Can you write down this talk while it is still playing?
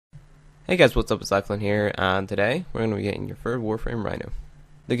Hey guys, what's up? It's Lachlan here, and today we're going to be getting your third Warframe Rhino.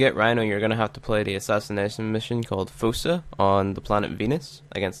 To get Rhino, you're going to have to play the assassination mission called Fossa on the planet Venus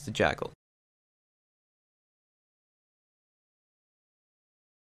against the Jackal.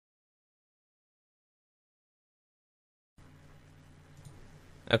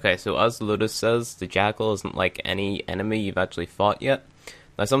 Okay, so as Lotus says, the Jackal isn't like any enemy you've actually fought yet.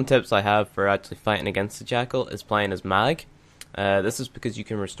 Now, some tips I have for actually fighting against the Jackal is playing as Mag. This is because you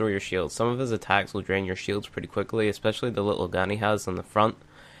can restore your shields. Some of his attacks will drain your shields pretty quickly, especially the little gun he has on the front.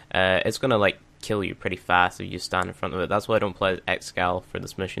 It's gonna like kill you pretty fast if you stand in front of it. That's why I don't play Excal for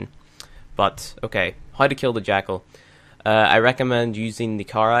this mission. But okay, how to kill the Jackal. I recommend using the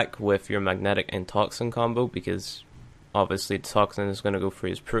Karak with your magnetic and toxin combo because obviously the toxin is going to go for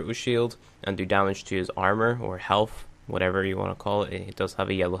his proto shield and do damage to his armor or health, whatever you want to call it. It does have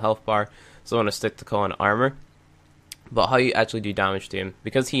a yellow health bar, so I want to stick to calling armor. But how you actually do damage to him,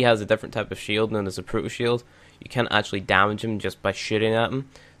 because he has a different type of shield known as a proto shield, you can't actually damage him just by shooting at him.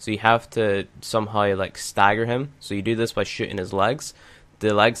 So you have to somehow like stagger him. So you do this by shooting his legs.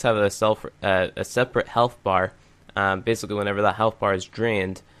 The legs have a separate health bar. Basically, whenever that health bar is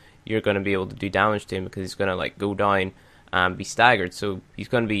drained, you're going to be able to do damage to him because he's going to like go down and be staggered. So he's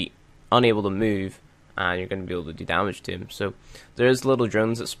going to be unable to move, and you're going to be able to do damage to him. So there's little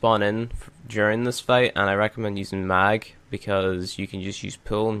drones that spawn in during this fight, and I recommend using Mag because you can just use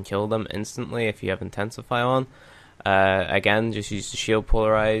pull and kill them instantly if you have Intensify on. Again, just use the shield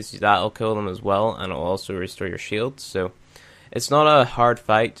polarize, that'll kill them as well, and it'll also restore your shield. So it's not a hard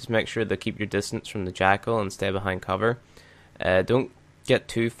fight, just make sure to keep your distance from the Jackal and stay behind cover. Don't get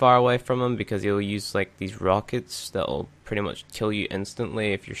too far away from him because he'll use like these rockets that'll pretty much kill you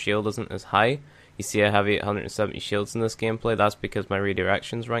instantly if your shield isn't as high. You see I have 870 shields in this gameplay, that's because my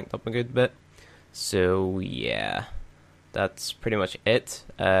redirection's ranked up a good bit. So yeah, that's pretty much it.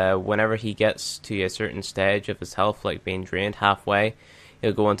 Whenever he gets to a certain stage of his health, like being drained halfway,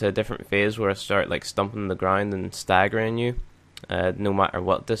 he'll go into a different phase where he'll start like stumping the ground and staggering you, no matter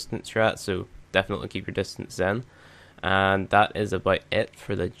what distance you're at, so definitely keep your distance then. And that is about it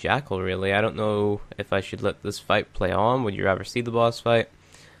for the Jackal, really. I don't know if I should let this fight play on. Would you rather see the boss fight?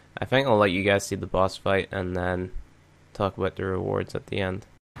 I think I'll let you guys see the boss fight and then talk about the rewards at the end.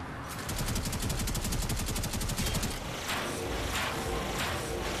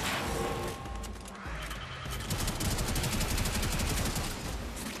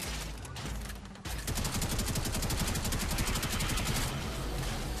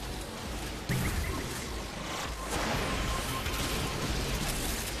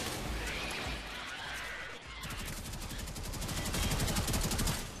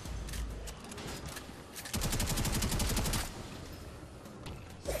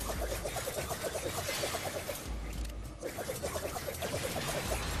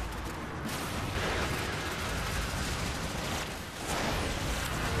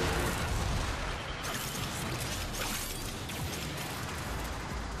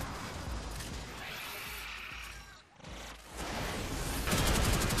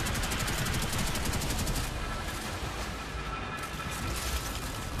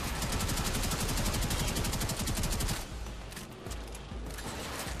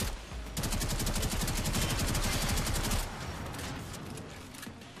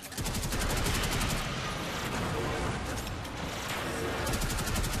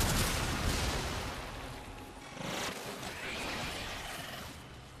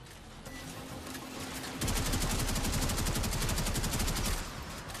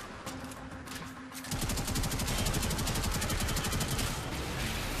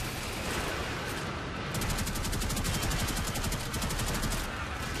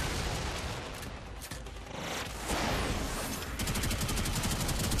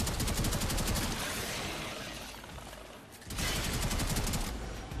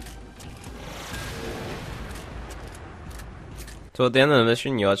 So at the end of the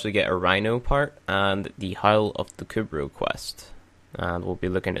mission, you actually get a Rhino part and the Howl of the Kubro quest. And we'll be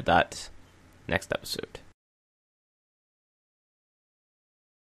looking at that next episode.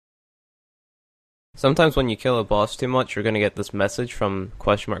 Sometimes when you kill a boss too much, you're going to get this message from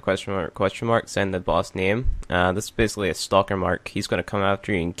question mark, question mark, question mark, saying the boss name. This is basically a stalker mark. He's going to come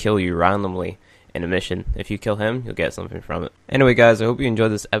after you and kill you randomly in a mission. If you kill him, you'll get something from it. Anyway guys, I hope you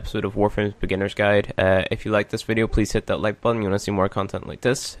enjoyed this episode of Warframes Beginner's Guide. If you like this video, please hit that like button. You want to see more content like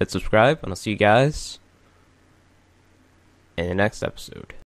this, hit subscribe, and I'll see you guys in the next episode.